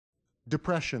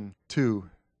Depression, too,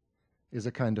 is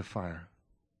a kind of fire.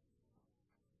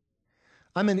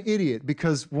 I'm an idiot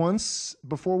because once,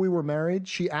 before we were married,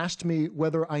 she asked me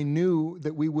whether I knew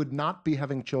that we would not be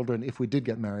having children if we did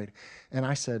get married. And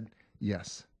I said,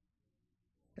 yes.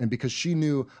 And because she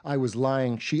knew I was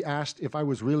lying, she asked if I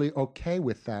was really okay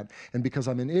with that. And because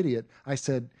I'm an idiot, I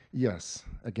said, yes,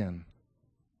 again.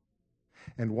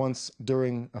 And once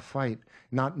during a fight,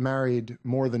 not married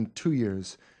more than 2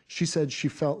 years, she said she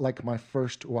felt like my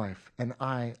first wife. And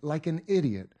I, like an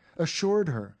idiot, assured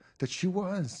her that she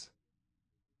was.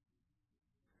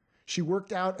 She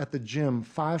worked out at the gym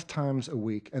 5 times a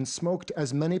week and smoked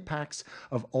as many packs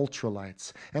of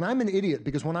ultralights. And I'm an idiot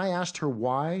because when I asked her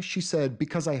why, she said,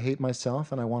 because I hate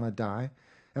myself and I want to die.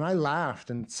 And I laughed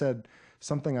and said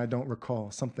something I don't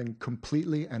recall, something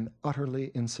completely and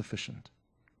utterly insufficient.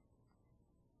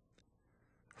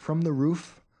 From the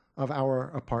roof of our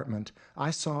apartment,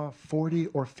 I saw 40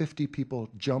 or 50 people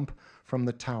jump from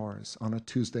the towers on a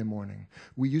Tuesday morning.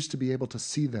 We used to be able to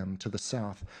see them to the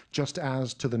south, just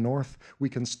as to the north we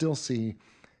can still see,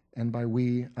 and by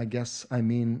we, I guess I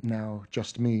mean now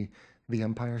just me, the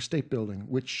Empire State Building,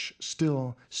 which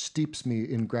still steeps me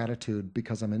in gratitude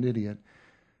because I'm an idiot,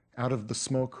 out of the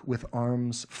smoke with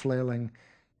arms flailing,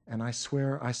 and I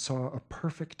swear I saw a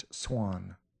perfect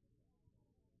swan.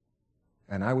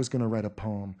 And I was going to write a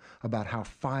poem about how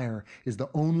fire is the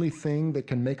only thing that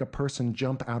can make a person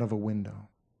jump out of a window.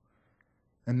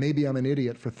 And maybe I'm an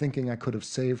idiot for thinking I could have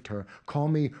saved her. Call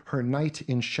me her knight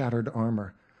in shattered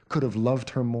armor. Could have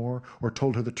loved her more or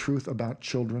told her the truth about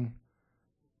children.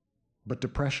 But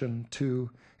depression,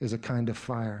 too, is a kind of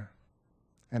fire.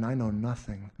 And I know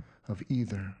nothing of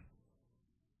either.